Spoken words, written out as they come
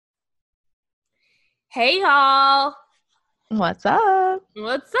Hey y'all. What's up?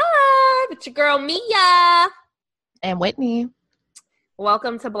 What's up? It's your girl Mia. And Whitney.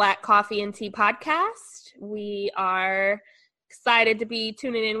 Welcome to Black Coffee and Tea Podcast. We are excited to be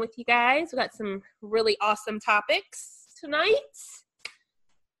tuning in with you guys. We got some really awesome topics tonight.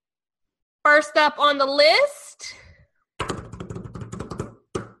 First up on the list,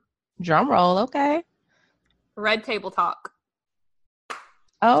 Drum roll, okay. Red Table Talk.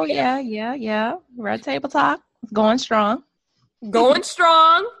 Oh, yeah. Red Table Talk. Going strong. Going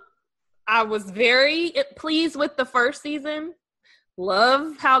strong. I was very pleased with the first season.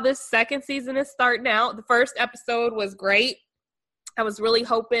 Love how this second season is starting out. The first episode was great. I was really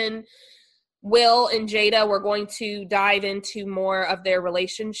hoping Will and Jada were going to dive into more of their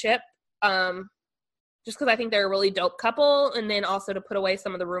relationship. Just because I think they're a really dope couple, and then also to put away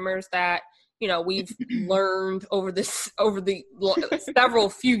some of the rumors that, you know, we've learned over the several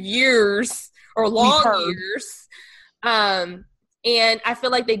few years or long years. And I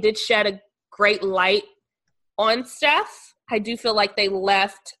feel like they did shed a great light on Steph. I do feel like they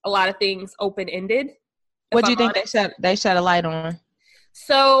left a lot of things open-ended. What do you think they shed a light on?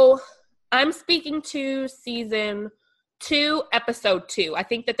 So I'm speaking to season 2, episode 2. I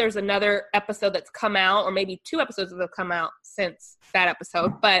think that there's another episode that's come out, or maybe 2 episodes that have come out since that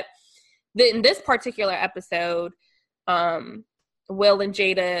episode. But in this particular episode, Will and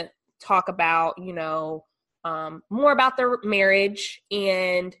Jada talk about, you know, more about their marriage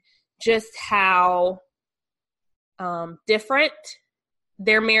and just how different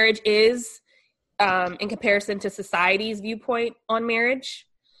their marriage is in comparison to society's viewpoint on marriage.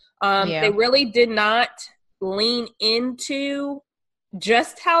 They really did not lean into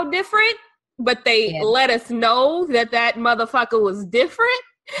just how different, but they let us know that motherfucker was different.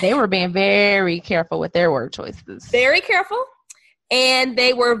 They were being very careful with their word choices. Very careful. And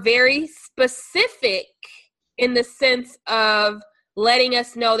they were very specific in the sense of letting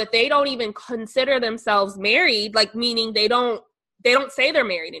us know that they don't even consider themselves married, like meaning they don't say they're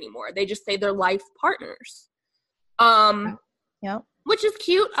married anymore. They just say they're life partners. Which is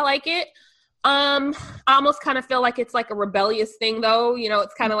cute. I like it. I almost kind of feel like it's like a rebellious thing though. You know,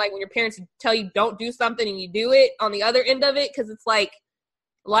 it's kind of like when your parents tell you don't do something and you do it on the other end of it, because it's like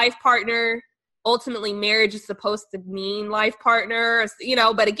life partner. Ultimately, marriage is supposed to mean life partner, you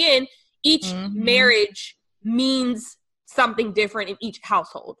know, but again, each marriage means something different in each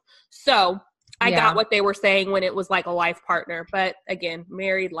household. So I got what they were saying when it was like a life partner, but again,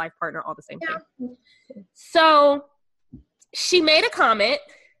 married, life partner, all the same thing. So she made a comment.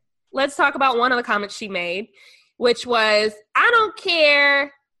 Let's talk about one of the comments she made, which was, I don't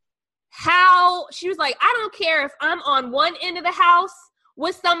care how, she was like, I don't care if I'm on one end of the house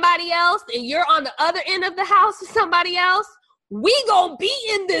with somebody else and you're on the other end of the house with somebody else. We gonna be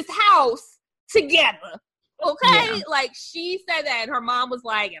in this house together. Okay? Yeah. Like, she said that, and her mom was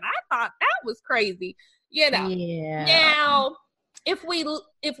like, and I thought that was crazy. You know. Yeah. Now, if we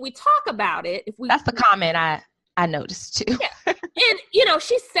talk about it, that's the comment I noticed too. Yeah. And, you know,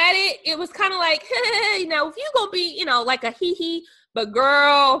 she said it was kind of like, hey, you know, if you gonna be, you know, like a hee-hee, but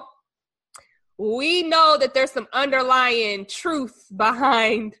girl, we know that there's some underlying truth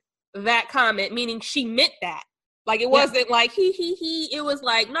behind that comment, meaning she meant that. Like, it wasn't like he. It was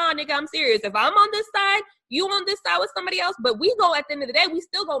like, nah, nigga, I'm serious. If I'm on this side, you on this side with somebody else, but we go at the end of the day, we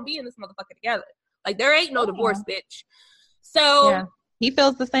still gonna be in this motherfucker together. Like, there ain't no divorce, bitch. So he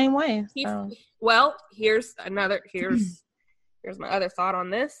feels the same way. Well, here's my other thought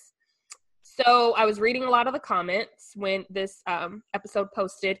on this. So I was reading a lot of the comments when this episode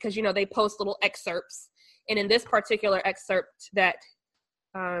posted, because, you know, they post little excerpts. And in this particular excerpt that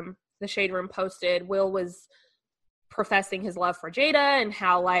the Shade Room posted, Will was professing his love for Jada and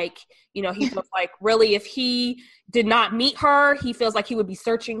how, like, you know, he feels like really if he did not meet her, he feels like he would be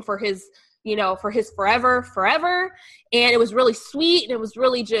searching for his, you know, for his forever. And it was really sweet. And it was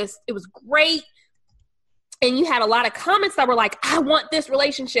really just, it was great. And you had a lot of comments that were like, I want this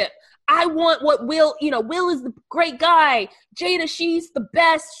relationship. I want what Will, you know, Will is the great guy. Jada, she's the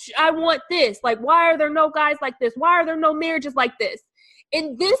best. I want this. Like, why are there no guys like this? Why are there no marriages like this?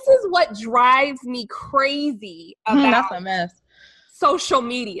 And this is what drives me crazy about social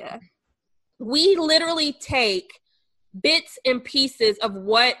media. We literally take bits and pieces of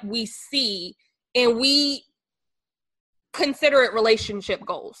what we see and we consider it relationship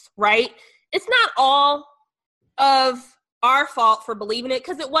goals, right? It's not all of our fault for believing it,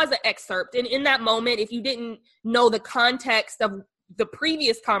 because it was an excerpt. And in that moment, if you didn't know the context of the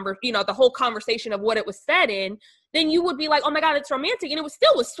previous the whole conversation of what it was said in, then you would be like, oh my God, it's romantic. And it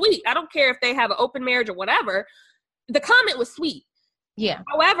was sweet. I don't care if they have an open marriage or whatever. The comment was sweet. Yeah.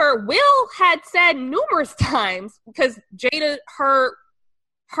 However, Will had said numerous times, because Jada,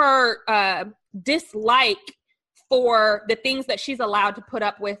 her dislike for the things that she's allowed to put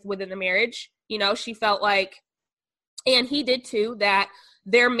up with within the marriage, you know, she felt like, and he did too, that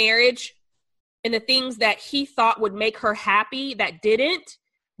their marriage and the things that he thought would make her happy that didn't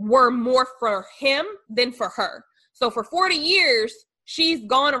were more for him than for her. So for 40 years, she's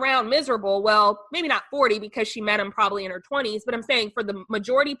gone around miserable. Well, maybe not 40 because she met him probably in her 20s, but I'm saying for the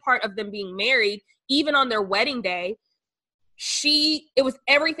majority part of them being married, even on their wedding day, it was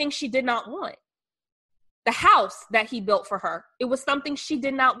everything she did not want. The house that he built for her, it was something she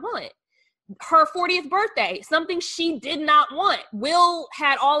did not want. Her 40th birthday, something she did not want. Will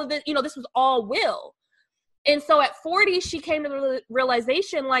had all of this, you know, this was all Will. And so at 40, she came to the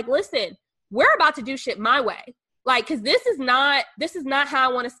realization, like, listen, we're about to do shit my way. Like, because this is not how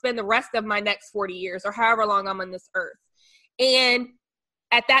I want to spend the rest of my next 40 years or however long I'm on this earth. And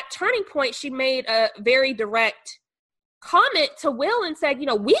at that turning point, she made a very direct comment to Will and said, you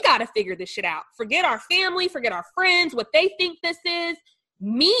know, we got to figure this shit out. Forget our family, forget our friends, what they think this is.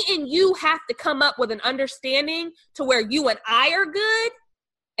 Me and you have to come up with an understanding to where you and I are good,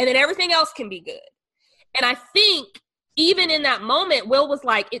 and then everything else can be good. And I think even in that moment, Will was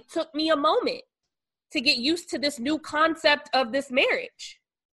like, it took me a moment to get used to this new concept of this marriage.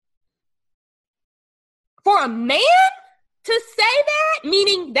 For a man to say that,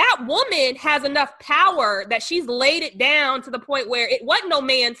 meaning that woman has enough power that she's laid it down to the point where it wasn't no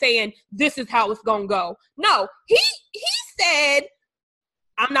man saying, this is how it's going to go. No, he said,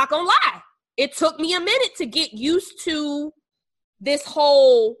 I'm not going to lie. It took me a minute to get used to this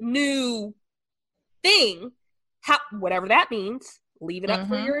whole new thing. Whatever that means, leave it up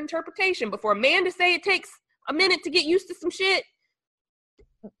for your interpretation. But for a man to say it takes a minute to get used to some shit,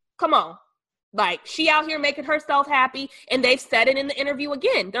 come on. Like, she out here making herself happy, and they've said it in the interview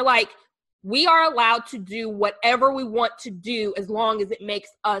again. They're like, we are allowed to do whatever we want to do as long as it makes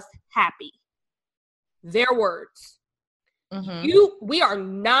us happy. Their words. We are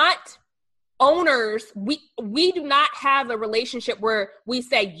not owners. We do not have a relationship where we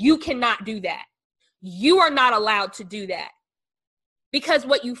say, you cannot do that. You are not allowed to do that. Because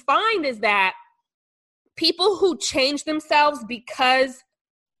what you find is that people who change themselves because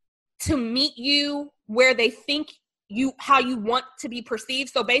to meet you where they think how you want to be perceived.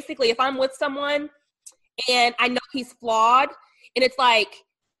 So basically, if I'm with someone and I know he's flawed, and it's like,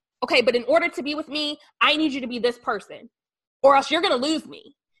 okay, but in order to be with me, I need you to be this person, or else you're going to lose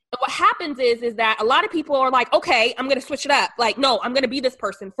me. And what happens is that a lot of people are like, okay, I'm going to switch it up. Like, no, I'm going to be this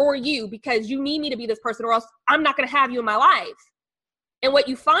person for you because you need me to be this person, or else I'm not going to have you in my life. And what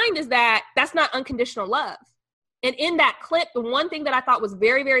you find is that that's not unconditional love. And in that clip, the one thing that I thought was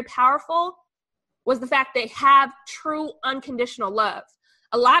very, very powerful was the fact they have true unconditional love.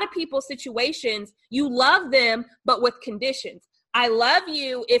 A lot of people's situations, you love them, but with conditions. I love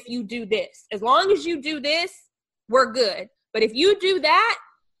you if you do this. As long as you do this, we're good. But if you do that,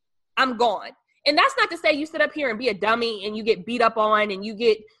 I'm gone. And that's not to say you sit up here and be a dummy and you get beat up on and you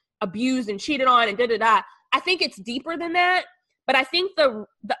get abused and cheated on and da-da-da. I think it's deeper than that. But I think the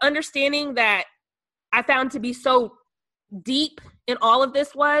understanding that I found to be so deep in all of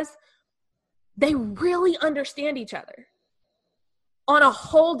this was they really understand each other on a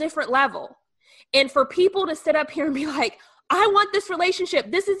whole different level. And for people to sit up here and be like, I want this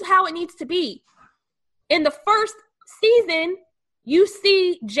relationship, this is how it needs to be. In the first season, you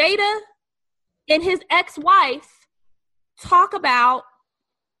see Jada and his ex-wife talk about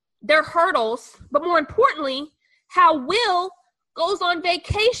their hurdles, but more importantly, how Will goes on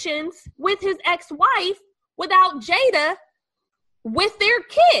vacations with his ex-wife without Jada with their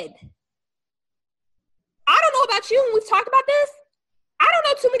kid. I don't know about you, and we've talked about this. I don't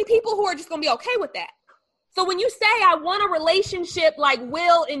know too many people who are just going to be okay with that. So when you say, I want a relationship like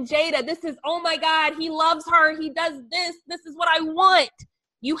Will and Jada, this is, oh my God, he loves her, he does this is what I want.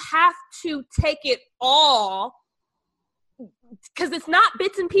 You have to take it all, because it's not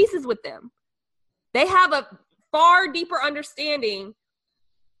bits and pieces with them. They have a far deeper understanding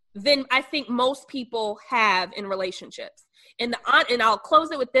than I think most people have in relationships. And I'll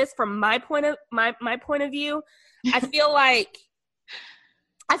close it with this from my point of view. I feel like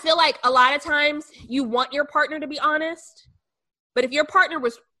a lot of times you want your partner to be honest, but if your partner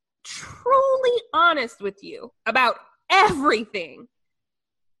was truly honest with you about everything,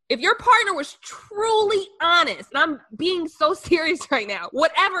 if your partner was truly honest, and I'm being so serious right now,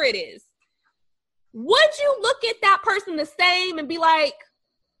 whatever it is, would you look at that person the same and be like,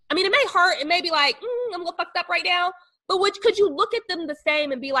 I mean, it may hurt, it may be like, I'm a little fucked up right now, but could you look at them the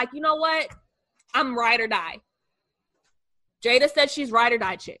same and be like, you know what? I'm ride or die. Jada said she's ride or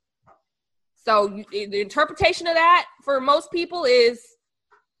die chick. So the interpretation of that for most people is,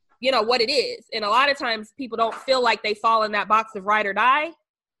 you know, what it is. And a lot of times people don't feel like they fall in that box of ride or die.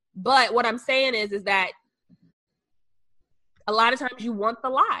 But what I'm saying is that a lot of times you want the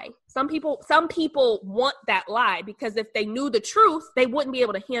lie. Some people want that lie because if they knew the truth, they wouldn't be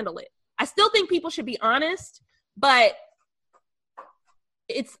able to handle it. I still think people should be honest, but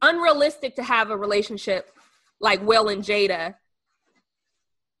it's unrealistic to have a relationship like Will and Jada,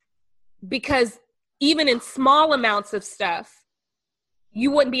 because even in small amounts of stuff, you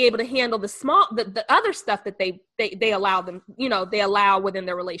wouldn't be able to handle the other stuff that they allow them, you know, they allow within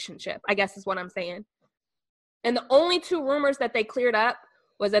their relationship, I guess is what I'm saying. And the only two rumors that they cleared up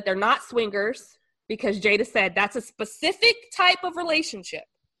was that they're not swingers, because Jada said that's a specific type of relationship.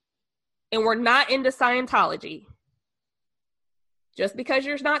 And we're not into Scientology. Just because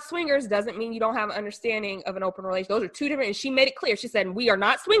you're not swingers doesn't mean you don't have an understanding of an open relationship. Those are two different, and she made it clear. She said, we are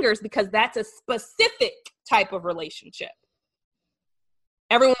not swingers because that's a specific type of relationship.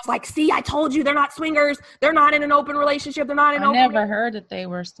 Everyone's like, see, I told you they're not swingers. They're not in an open relationship. They're not in an open relationship. I never heard that they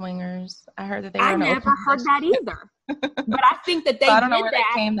were swingers. I heard that they were in an open relationship. I never heard that either. But I think that they so I don't know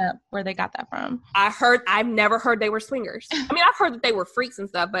where they got that from. I've never heard they were swingers. I mean, I've heard that they were freaks and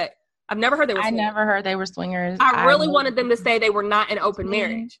stuff, but I've never heard they were swingers. I never heard they were swingers. I really wanted them to say they were not in open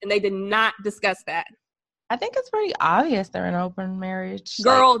marriage, and they did not discuss that. I think it's pretty obvious they're in open marriage.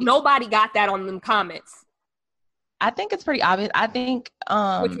 Girl, nobody got that on them comments. I think it's pretty obvious. I think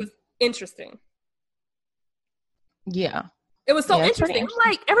which was interesting. Yeah. It was so interesting.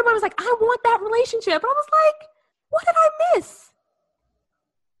 I'm like, everybody was like, I want that relationship. And I was like, what did I miss?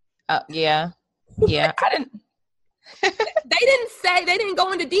 Yeah. Yeah. I didn't they didn't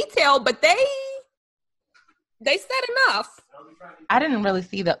go into detail, but they said enough. I didn't really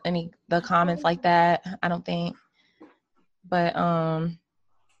see the comments like that, I don't think. But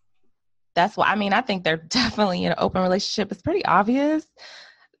that's why, I mean, I think they're definitely in an open relationship. It's pretty obvious.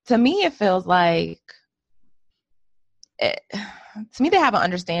 To me, it feels like, to me, they have an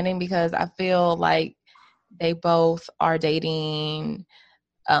understanding, because I feel like they both are dating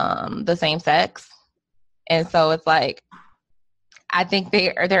the same sex. And so it's like, I think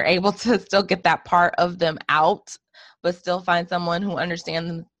they're able to still get that part of them out, but still find someone who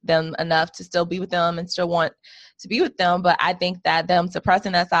understands them enough to still be with them and still want to be with them. But I think that them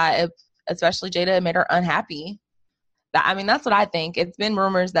suppressing that side, especially Jada, made her unhappy. I mean, that's what I think. It's been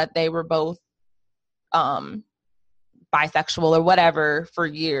rumors that they were both bisexual or whatever for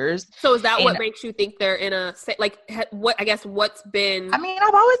years. So is that what makes you think they're in a, like, what, I guess what's been? I mean,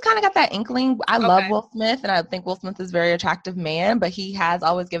 I've always kind of got that inkling. I love Will Smith, and I think Will Smith is a very attractive man, but he has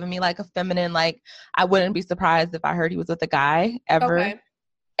always given me like a feminine, like, I wouldn't be surprised if I heard he was with a guy ever. Okay.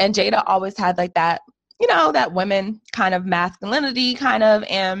 And Jada always had like that, you know, that women kind of masculinity kind of,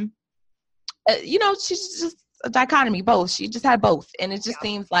 and you know, she's just a dichotomy, both. She just had both. And it just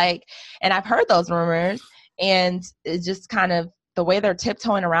seems like, and I've heard those rumors, and it's just kind of the way they're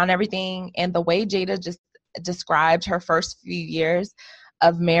tiptoeing around everything, and the way Jada just described her first few years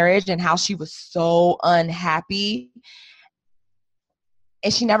of marriage and how she was so unhappy.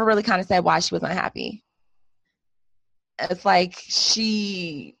 And she never really kind of said why she was unhappy. It's like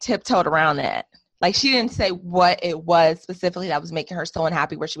she tiptoed around that. Like, she didn't say what it was specifically that was making her so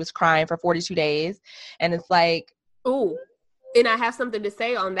unhappy, where she was crying for 42 days. And it's like, ooh, and I have something to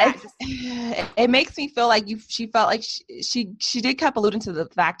say on that. It makes me feel like she felt like she did keep alluding to the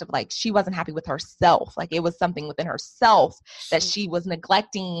fact of, like, she wasn't happy with herself. Like, it was something within herself that she was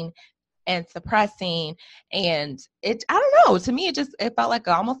neglecting and suppressing. And I don't know, to me, it felt like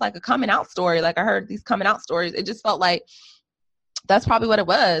almost like a coming out story. Like, I heard these coming out stories. It just felt like that's probably what it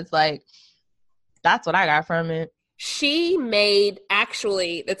was. Like, that's what I got from it. She made,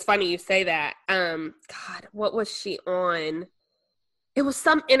 actually, it's funny you say that. God, what was she on? It was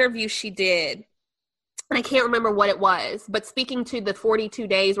some interview she did, and I can't remember what it was, but speaking to the 42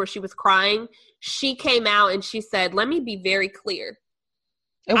 days where she was crying, she came out and she said, let me be very clear.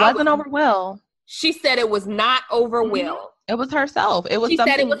 It wasn't over Will. She said it was not over Will. It was herself. She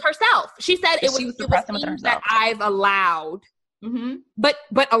said it was herself. She said it was things that I've allowed. Mm-hmm. But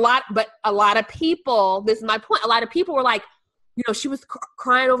a lot of people, this is my point, a lot of people were like, you know, she was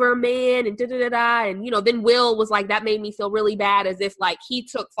crying over a man and da-da-da-da, and, you know, then Will was like, that made me feel really bad, as if, like, he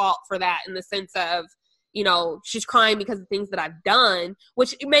took fault for that, in the sense of, you know, she's crying because of things that I've done,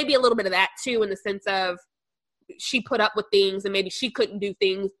 which may be a little bit of that too, in the sense of she put up with things and maybe she couldn't do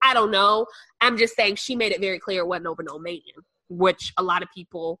things. I don't know. I'm just saying she made it very clear it wasn't over no man, which a lot of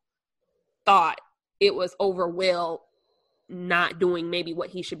people thought it was over Will not doing maybe what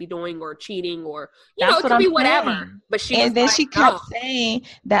he should be doing or cheating or, it could be whatever. But she kept saying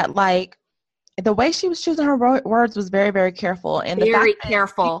that, like, the way she was choosing her words was very, very careful. And very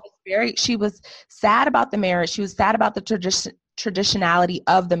careful. She was sad about the marriage. She was sad about the traditionality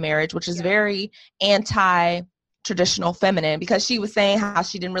of the marriage, which is very anti-traditional feminine, because she was saying how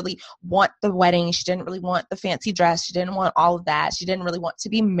she didn't really want the wedding. She didn't really want the fancy dress. She didn't want all of that. She didn't really want to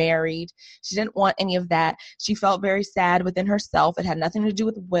be married. She didn't want any of that. She felt very sad within herself. It had nothing to do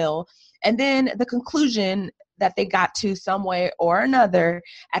with Will. And then the conclusion that they got to some way or another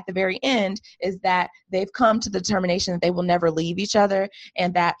at the very end is that they've come to the determination that they will never leave each other,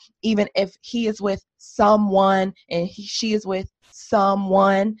 and that even if he is with someone and she is with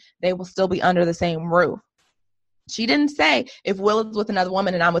someone, they will still be under the same roof. She didn't say if Will is with another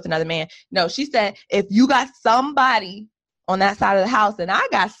woman and I'm with another man. No, she said if you got somebody on that side of the house and I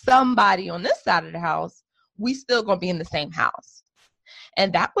got somebody on this side of the house, we still gonna be in the same house.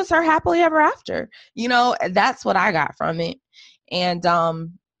 And that was her happily ever after. That's what I got from it. And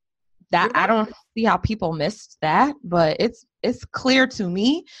that I don't see how people missed that, but it's clear to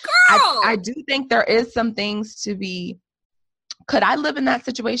me. I do think there is some things to be. Could I live in that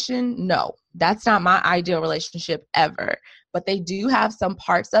situation? No, that's not my ideal relationship ever. But they do have some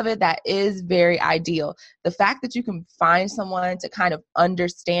parts of it that is very ideal. The fact that you can find someone to kind of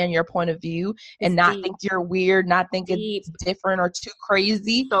understand your point of view and not think you're weird, not think it's different or too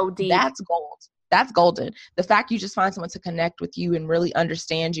crazy. So deep. That's gold. That's golden. The fact you just find someone to connect with you and really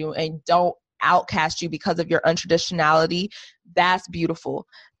understand you and don't outcast you because of your untraditionality, that's beautiful.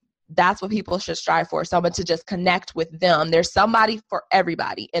 That's what people should strive for. Someone to just connect with them. There's somebody for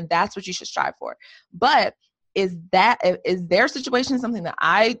everybody, and that's what you should strive for. But is their situation something that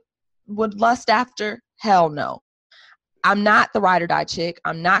I would lust after? Hell no. I'm not the ride or die chick.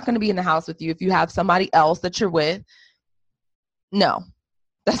 I'm not going to be in the house with you if you have somebody else that you're with. No,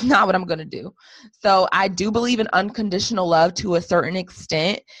 that's not what I'm going to do. So I do believe in unconditional love to a certain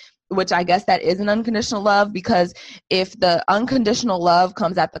extent, which I guess that is an unconditional love, because if the unconditional love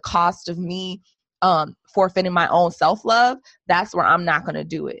comes at the cost of me forfeiting my own self-love, that's where I'm not going to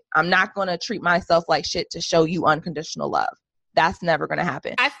do it. I'm not going to treat myself like shit to show you unconditional love. That's never going to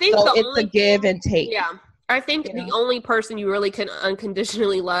happen. I think it's a give and take. Yeah. I think the only person you really can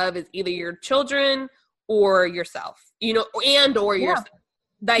unconditionally love is either your children or yourself, or yourself.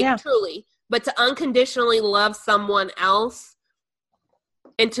 Truly. But to unconditionally love someone else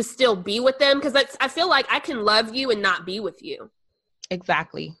and to still be with them, because I feel like I can love you and not be with you.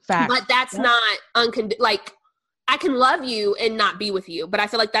 Exactly. Fact. But that's not like I can love you and not be with you. But I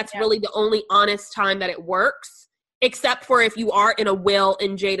feel like that's really the only honest time that it works, except for if you are in a Will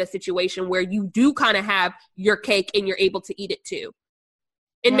and Jada situation where you do kind of have your cake and you're able to eat it too.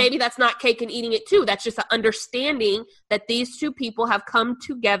 And maybe that's not cake and eating it too. That's just an understanding that these two people have come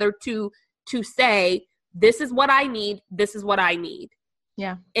together to say, this is what I need. This is what I need.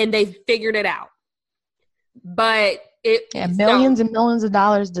 Yeah. And they figured it out. But millions and millions of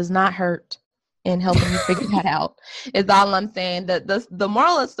dollars does not hurt in helping you figure that out. Is all I'm saying. The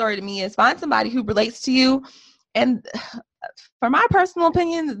moral of the story to me is find somebody who relates to you. And for my personal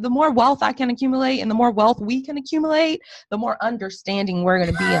opinion, the more wealth I can accumulate and the more wealth we can accumulate, the more understanding we're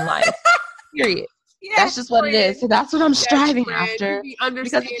going to be in life. Period. Yes, that's just what it is. So that's what I'm striving after.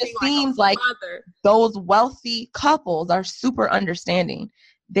 Because it just seems like those wealthy couples are super understanding.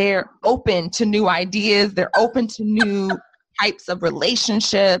 They're open to new ideas. They're open to new types of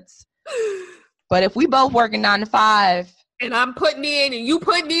relationships. But if we both working 9 to 5, and I'm putting in and you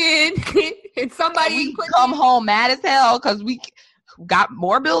putting in, and somebody come home mad as hell because we got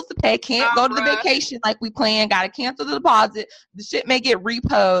more bills to pay, can't go to the vacation like we planned, got to cancel the deposit, the shit may get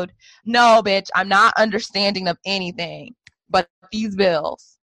repoed. No, bitch, I'm not understanding of anything but these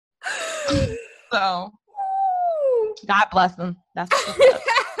bills. So, God bless them. That's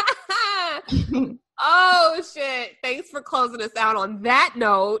Oh shit! Thanks for closing us out on that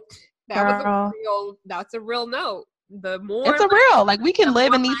note. That's a real note. It's a real, like, we can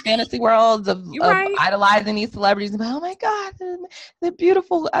live in these fantasy worlds of idolizing these celebrities, and oh my God, the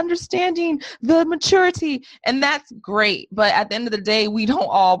beautiful understanding, the maturity, and that's great. But at the end of the day, we're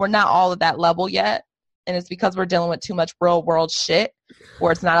not all at that level yet. And it's because we're dealing with too much real world shit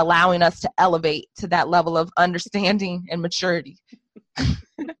where it's not allowing us to elevate to that level of understanding and maturity.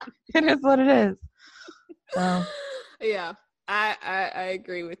 It is what it is. So. Yeah. I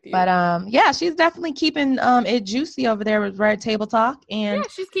agree with you. But she's definitely keeping it juicy over there with Red Table Talk, and yeah,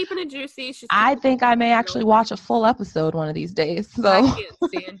 she's keeping it juicy. I think I may actually watch a full episode one of these days. So I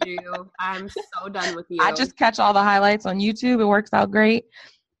can't stand you. I'm so done with you. I just catch all the highlights on YouTube. It works out great.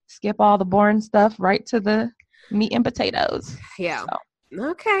 Skip all the boring stuff right to the meat and potatoes. Yeah. So.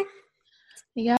 Okay.